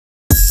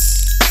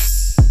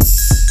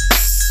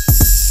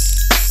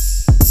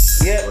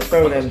Yeah,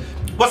 throw them.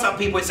 What's up,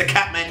 people? It's the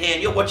Catman here,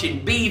 and you're watching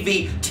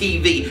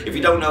BVTV. If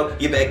you don't know,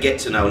 you better get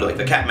to know. Look, if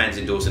the Catman's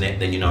endorsing it,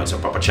 then you know it's a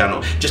proper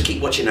channel. Just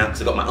keep watching out, because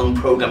I've got my own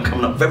program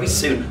coming up very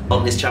soon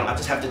on this channel. I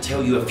just have to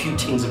tell you a few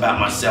things about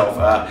myself.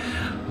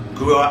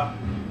 Grew up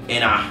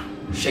in a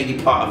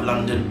shady part of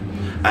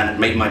London and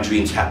made my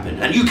dreams happen.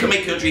 And you can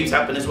make your dreams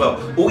happen as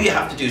well. All you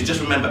have to do is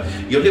just remember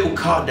your little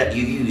card that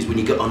you use when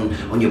you get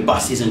on your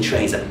buses and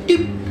trains, that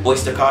doop,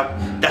 Oyster card.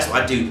 That's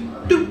what I do,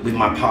 doop, with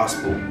my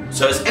passport.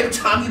 So it's every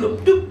time you go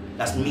doop,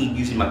 that's me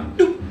using my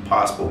doop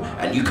passport,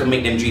 and you can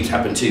make them dreams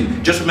happen too.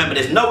 Just remember,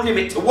 there's no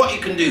limit to what you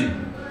can do,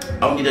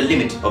 only the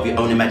limit of your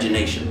own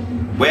imagination.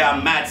 Where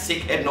I'm mad,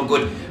 sick, head no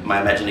good,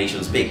 my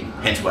imagination's big,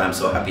 hence why I'm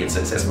so happy and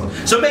successful.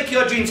 So make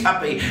your dreams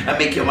happy and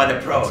make your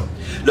mother proud.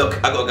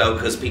 Look, I gotta go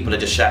because people are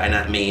just shouting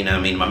at me, you know what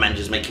I mean? My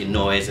manager's making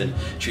noise, and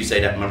true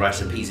say that my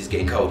rice and peas is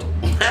getting cold.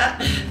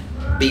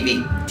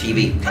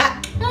 BVTV.